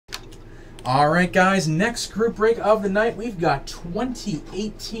Alright guys, next group break of the night, we've got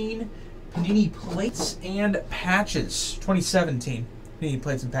 2018 Panini plates and patches. 2017 Panini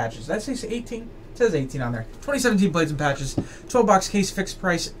plates and patches. Did I say 18? It says 18 on there. 2017 plates and patches. 12-box case fixed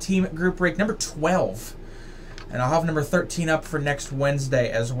price team group break number 12. And I'll have number 13 up for next Wednesday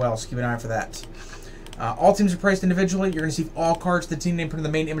as well, so keep an eye out for that. All teams are priced individually. You're going to receive all cards to the team name put in the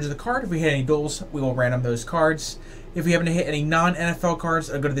main image of the card. If we hit any duels, we will random those cards. If we happen to hit any non-NFL cards,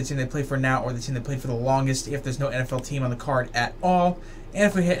 it'll go to the team they play for now or the team they played for the longest if there's no NFL team on the card at all. And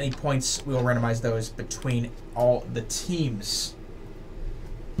if we hit any points, we will randomize those between all the teams.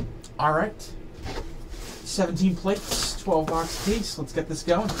 Alright. 17 plates, 12-box case. Let's get this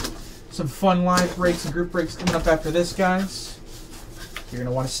going. Some fun live breaks and group breaks coming up after this, guys. You're going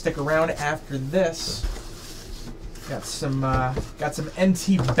to want to stick around after this. Got some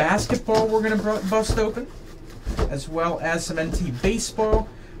NT basketball we're going to bust open, as well as some NT baseball.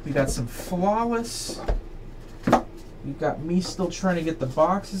 We got some flawless. We've got me still trying to get the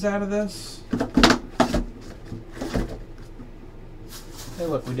boxes out of this. Hey,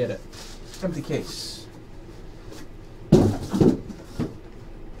 look, we did it. Empty case. All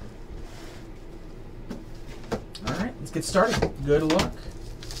right, let's get started. Good luck.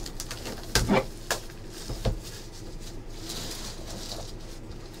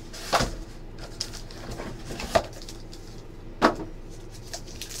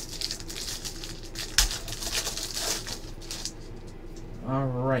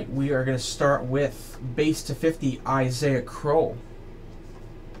 Alright, we are going to start with base to 50 Isaiah Crowell.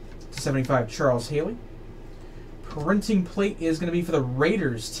 To 75 Charles Haley. Printing plate is going to be for the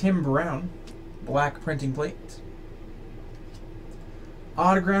Raiders, Tim Brown. Black printing plate.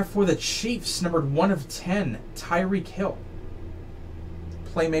 Autograph for the Chiefs, numbered 1/10, Tyreek Hill.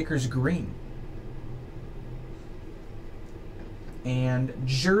 Playmakers green. And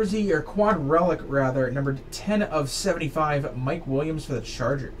jersey, or quad relic rather, numbered 10/75, Mike Williams for the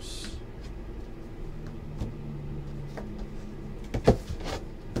Chargers.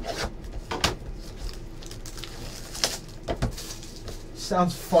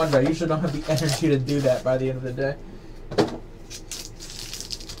 Sounds fun, but I usually don't have the energy to do that by the end of the day.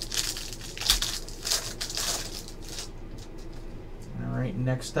 Alright,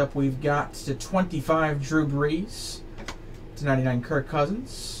 next up we've got to 25 Drew Brees. To 99 Kirk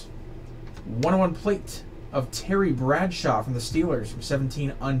Cousins. 101 plate of Terry Bradshaw from the Steelers from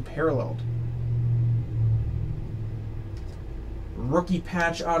 17 unparalleled. Rookie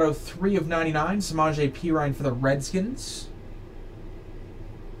patch auto 3/99, Samaje Perine for the Redskins.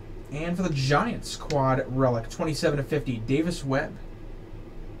 And for the Giants, quad relic 27/50, Davis Webb.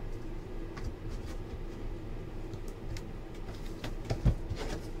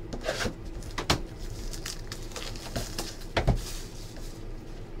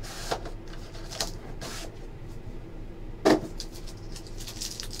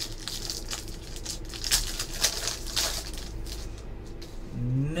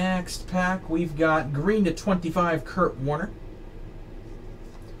 Next pack, we've got green to 25, Kurt Warner.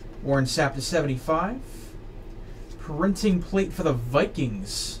 Warren Sapp to 75. Printing plate for the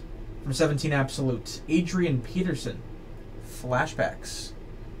Vikings from 17 absolute, Adrian Peterson. Flashbacks.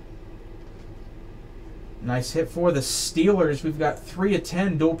 Nice hit for the Steelers. We've got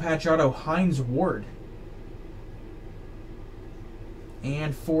 3/10 dual patch auto, Hines Ward.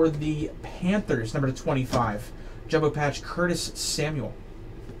 And for the Panthers, number 25, jumbo patch, Curtis Samuel.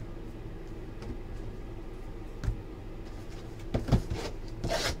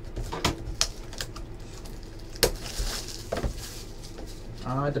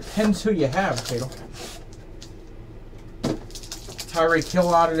 Depends who you have, Fatal. Tyreek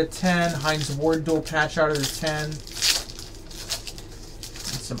Hill out of the 10, Hines Ward dual patch out of the 10, and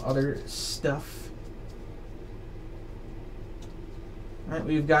some other stuff. Alright,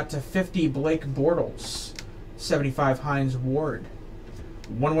 we've got to 50 Blake Bortles, 75 Hines Ward.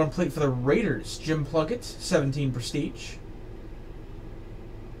 1/1 plate for the Raiders, Jim Plunkett, 17 Prestige.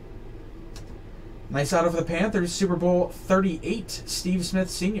 Nice auto for the Panthers, Super Bowl 38, Steve Smith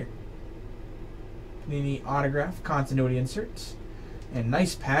Sr. Panini autograph, continuity insert. And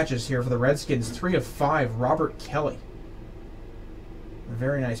nice patches here for the Redskins, 3/5, Robert Kelly.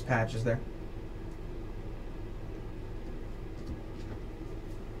 Very nice patches there.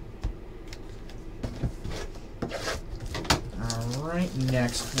 Alright,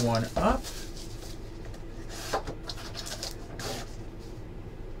 next one up.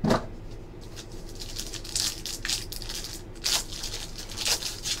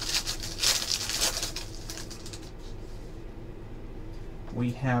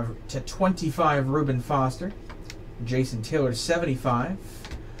 We have to 25 Reuben Foster, Jason Taylor 75,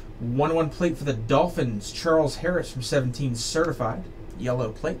 1/1 plate for the Dolphins, Charles Harris from 17 certified.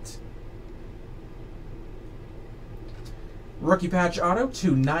 Yellow plate. Rookie patch auto,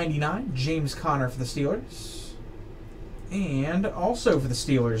 299, James Conner for the Steelers. And also for the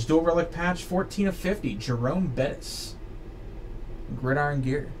Steelers, dual relic patch, 14/50, Jerome Bettis. Gridiron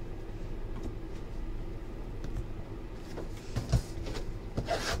gear.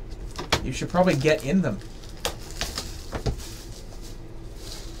 You should probably get in them.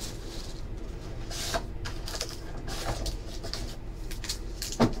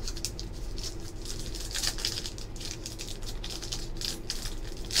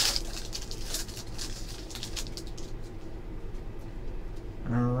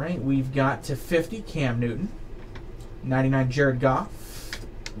 Alright, we've got /50 Cam Newton. 99 Jared Goff.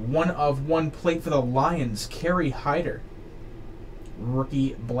 1/1 plate for the Lions, Kerry Hyder.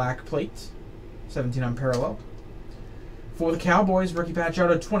 Rookie black plate. 17 unparalleled. For the Cowboys, rookie patch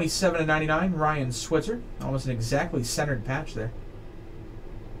auto, 27/99, Ryan Switzer. Almost an exactly centered patch there.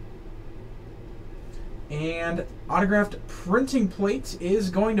 And autographed printing plate is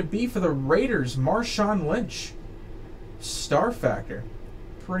going to be for the Raiders, Marshawn Lynch. Star Factor.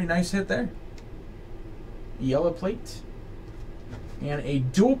 Pretty nice hit there. Yellow plate. And a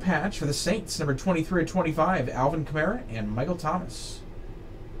dual patch for the Saints, number 23/25, Alvin Kamara and Michael Thomas.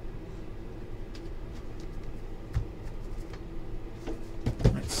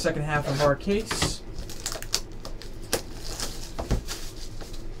 All right, second half of our case.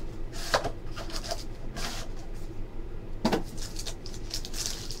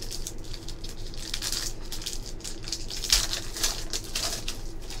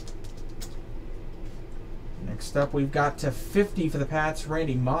 Next up, we've got /50 for the Pats,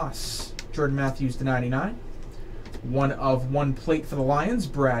 Randy Moss. Jordan Matthews /99. 1/1 plate for the Lions,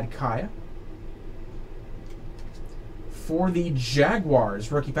 Brad Kaya. For the Jaguars,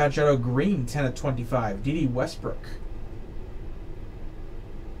 rookie patch auto, green, 10/25, D.D. Westbrook.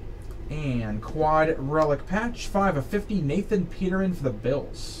 And quad relic patch, 5/50, Nathan Peterman for the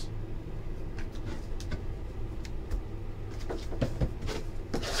Bills.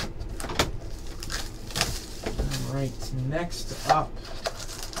 Right, next up,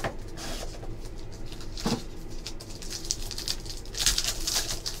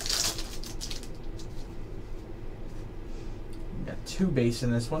 we got two base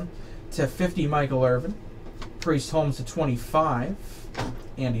in this one. /50 Michael Irvin, Priest Holmes /25,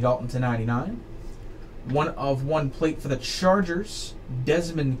 Andy Dalton /99. 1/1 plate for the Chargers,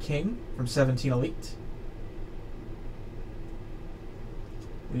 Desmond King from 17 Elite.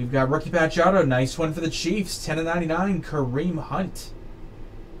 We've got rookie patch auto, nice one for the Chiefs, 10/99, Kareem Hunt.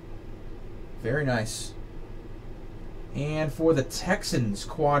 Very nice. And for the Texans,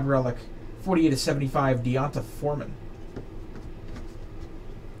 quad relic, 48/75, Deonta Foreman.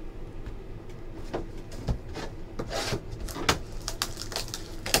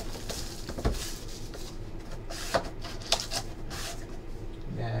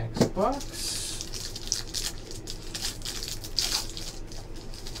 Next box.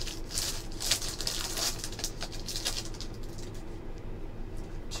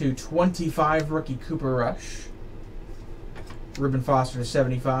 /25 rookie Cooper Rush. Reuben Foster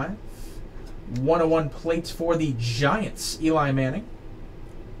 /75. 1/1 plates for the Giants, Eli Manning.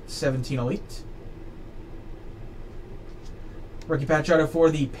 17 Elite. Rookie patch auto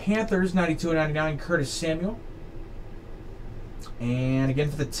for the Panthers, 92/99, Curtis Samuel. And again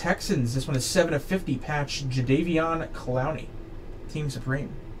for the Texans, this one is 7/50 patch, Jadeveon Clowney. Team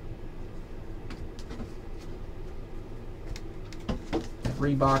Supreme.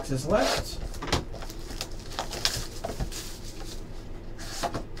 3 boxes left.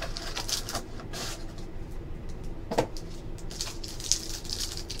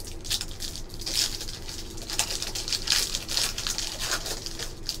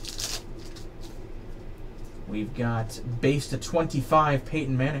 We've got base /25,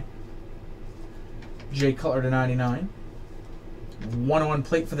 Peyton Manning. Jay Cutler /99. 1/1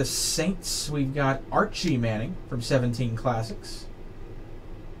 plate for the Saints. We've got Archie Manning from 17 Classics.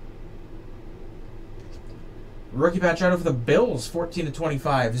 Rookie patch auto for the Bills,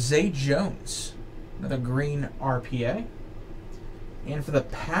 14/25, Zay Jones. Another green RPA. And for the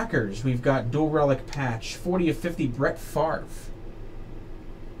Packers, we've got dual relic patch, 40/50, Brett Favre.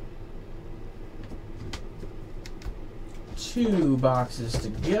 2 boxes to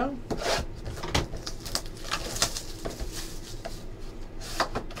go.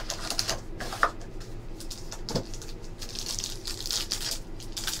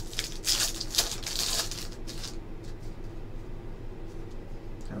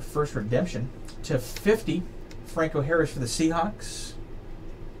 First redemption /50, Franco Harris for the Seahawks.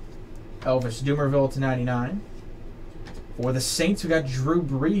 Elvis Dumervil to 99. For the Saints, we got Drew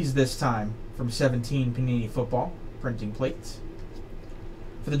Brees this time from 17 Panini Football, printing plate.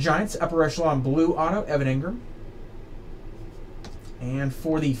 For the Giants, upper echelon blue auto, Evan Ingram. And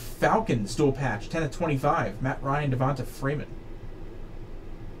for the Falcons, dual patch, 10 of 25, Matt Ryan, Devonta Freeman.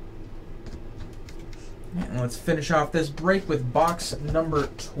 And let's finish off this break with box number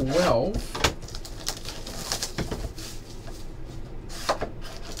 12.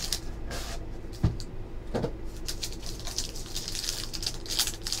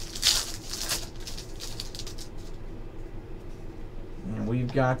 And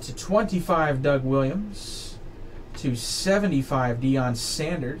we've got 25 Doug Williams, to 75 Deion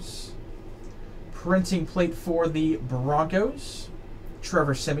Sanders. Printing plate for the Broncos,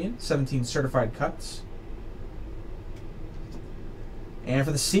 Trevor Siemian, 17 certified cuts. And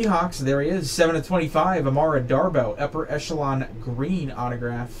for the Seahawks, there he is, 7 of 25, Amara Darboh, upper echelon green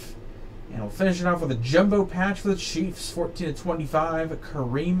autograph. And we'll finish it off with a jumbo patch for the Chiefs, 14 of 25,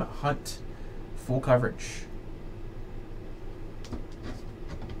 Kareem Hunt, full coverage.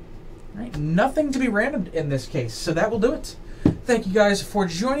 All right, nothing to be random in this case, so that will do it. Thank you guys for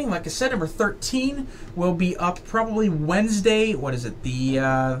joining. Like I said, number 13 will be up probably Wednesday. What is it?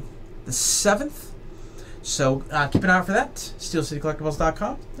 The 7th. So keep an eye out for that.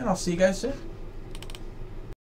 SteelCityCollectibles.com, and I'll see you guys soon.